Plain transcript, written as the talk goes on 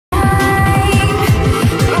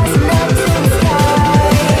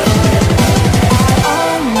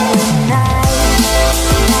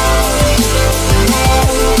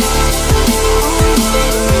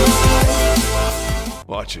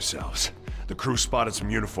yourselves. The crew spotted some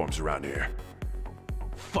uniforms around here.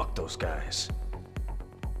 Fuck those guys.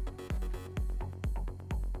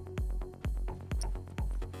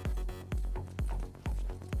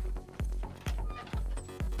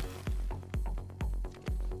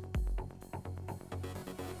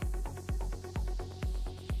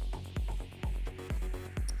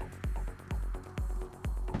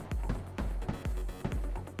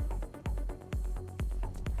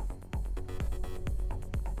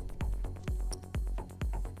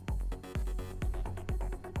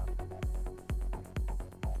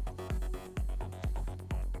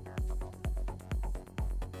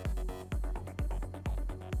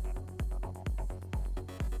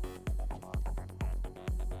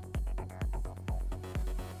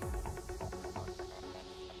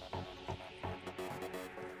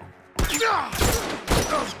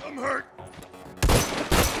 I'm hurt.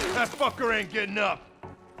 That fucker ain't getting up.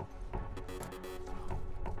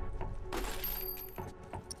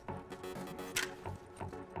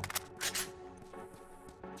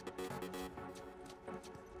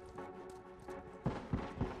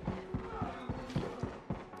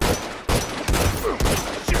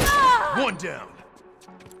 One down.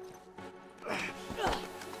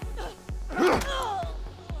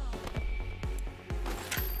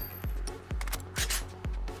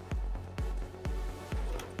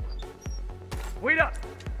 Wait up!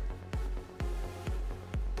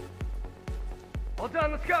 All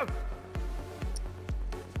done, let's go!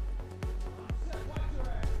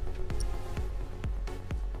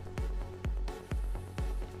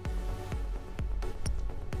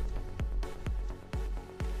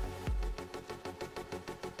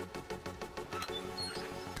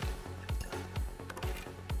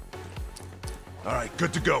 All right,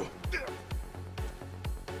 good to go.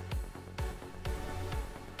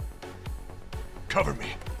 Cover me.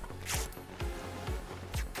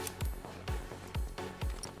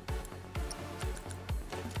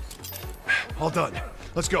 All done.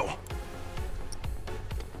 Let's go.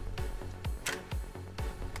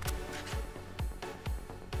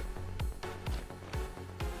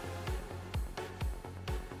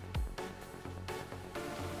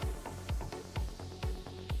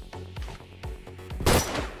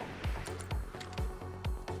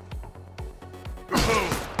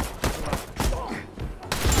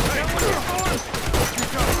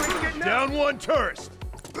 Down one tourist.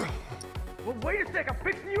 Well, wait a sec, I'm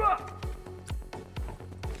fixing you up!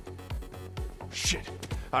 Shit.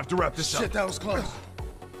 I have to wrap this up. Shit, that was close.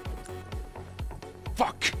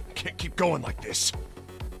 Fuck. I can't keep going like this.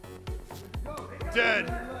 Dead.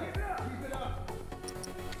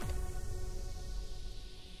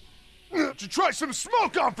 To try some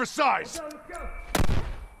smoke on for size.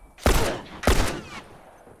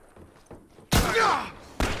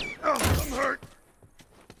 I'm hurt.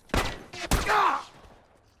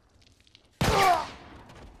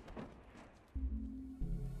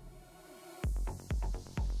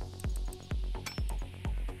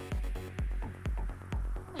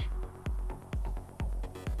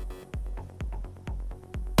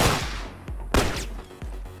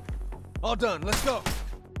 All done, let's go.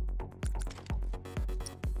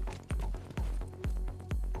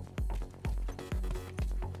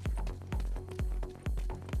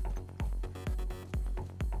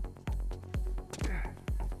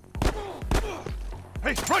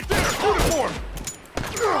 Hey, right there! Uniform!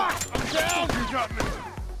 I'm down! You got me!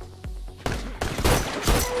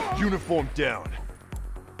 Uniform down.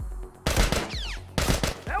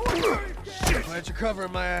 That one hurt! Shit! Glad you're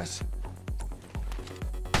covering my ass.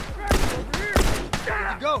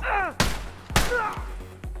 Here you go.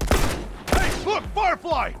 Hey, look!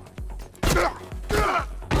 Firefly!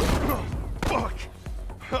 Fuck!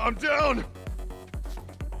 I'm down!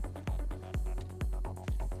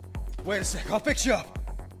 Wait a sec, I'll fix you up.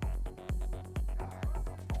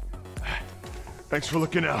 Thanks for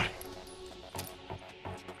looking out.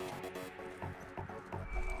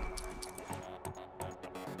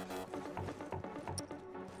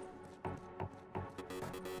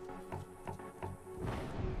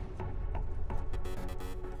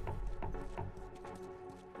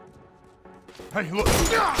 Hey, look!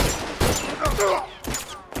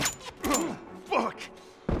 Fuck!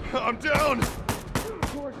 I'm down!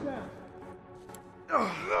 Oh,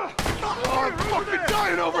 I'm fucking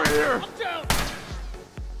dying over here! I'm down!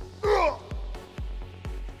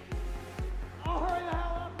 I'll hurry the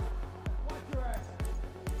hell up! Watch your ass!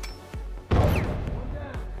 One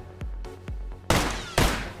down!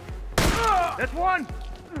 That's one!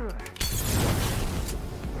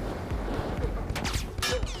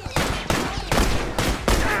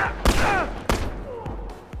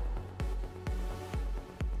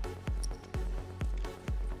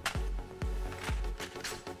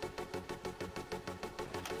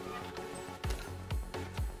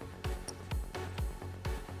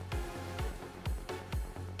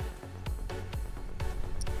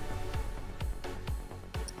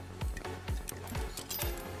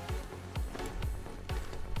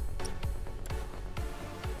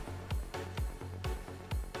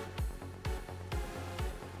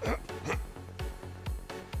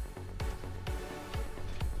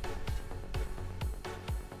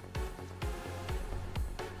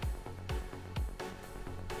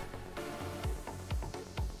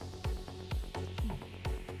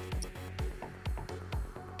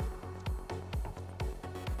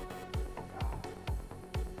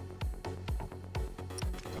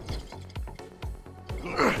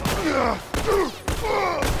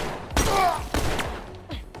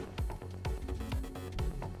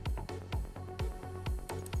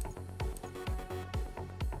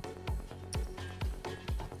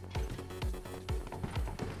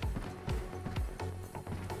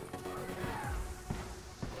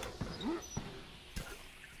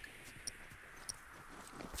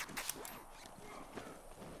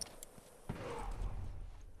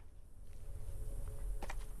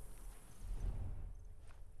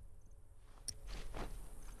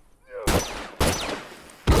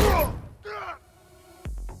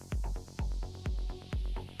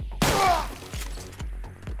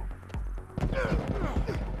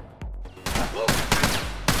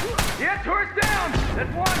 Yeah, turret's down!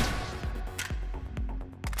 That's one!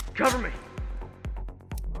 Cover me.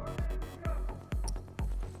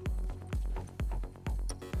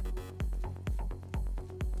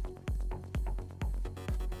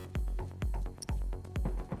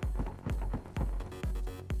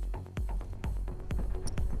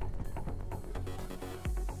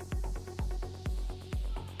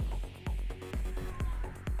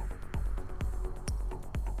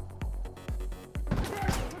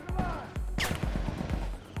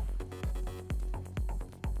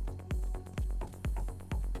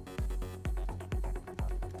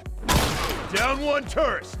 Down one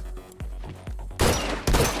tourist.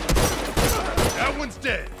 That one's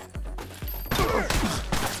dead.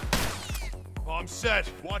 Bomb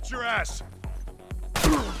set. Watch your ass.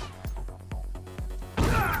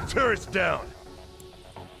 Tourist down.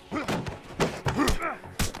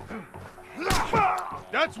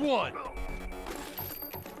 That's one.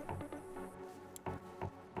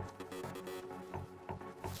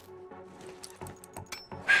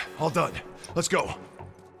 All done. Let's go.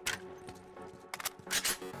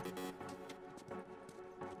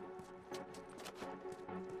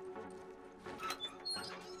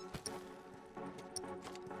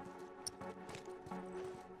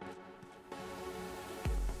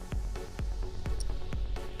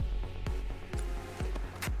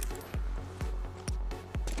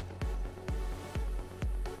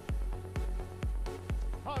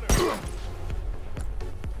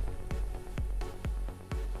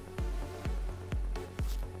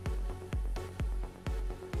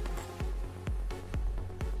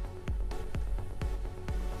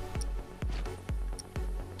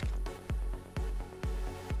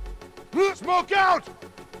 Smoke out!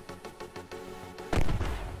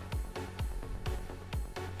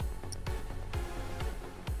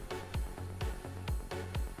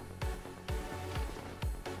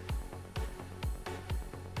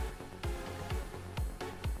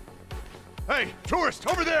 Hey, tourist,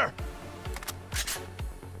 over there!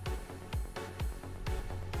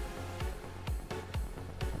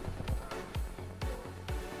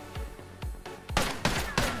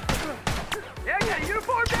 Yeah,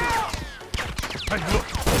 uniform down! Hey, look!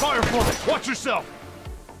 Firefly! Watch yourself!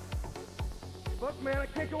 Fuck, man, I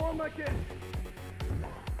can't go on like this.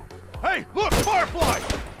 Hey, look! Firefly!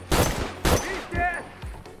 He's dead!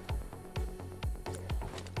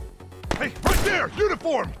 Hey, right there!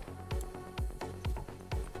 Uniform!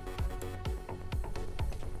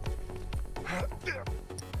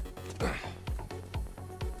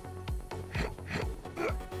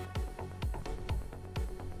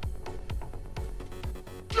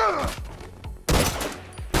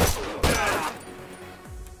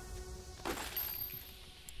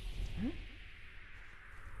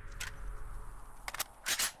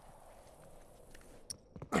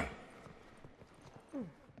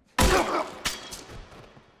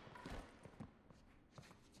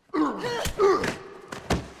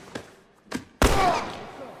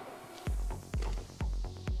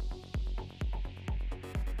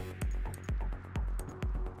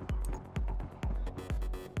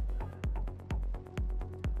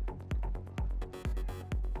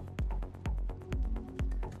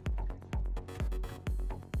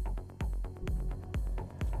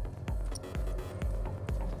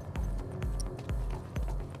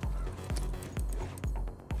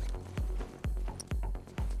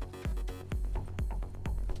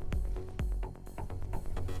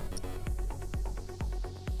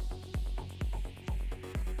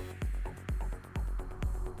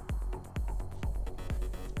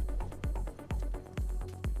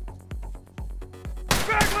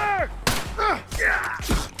 Blair!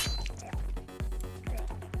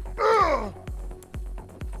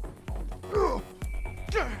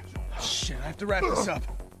 Shit, I have to wrap this up.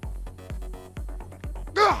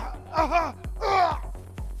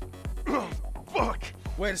 Fuck!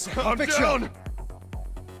 Wait a second, I'll I'm fix you down! up.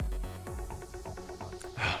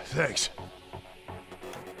 Thanks.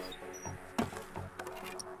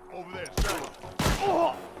 Over there.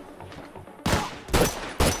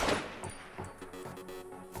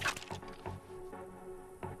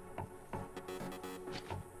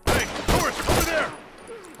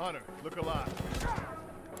 Hunter, look alive.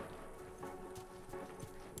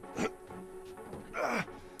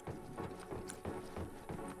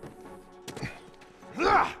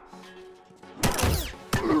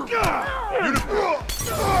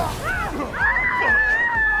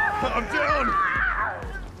 I'm down!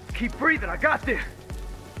 Keep breathing, I got this.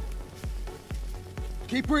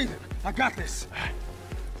 Keep breathing. I got this.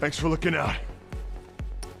 Thanks for looking out.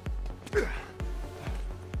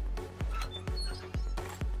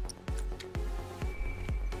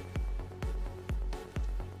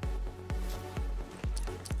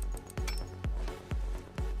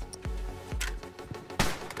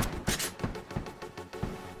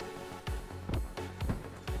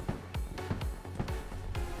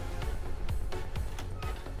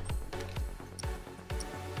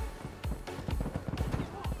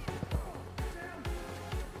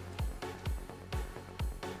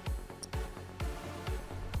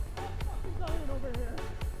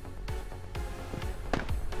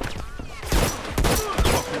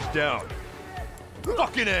 Down.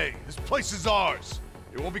 Fucking A! This place is ours.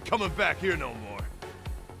 It won't be coming back here no more.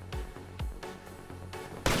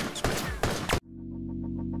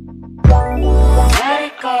 Let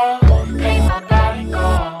it go.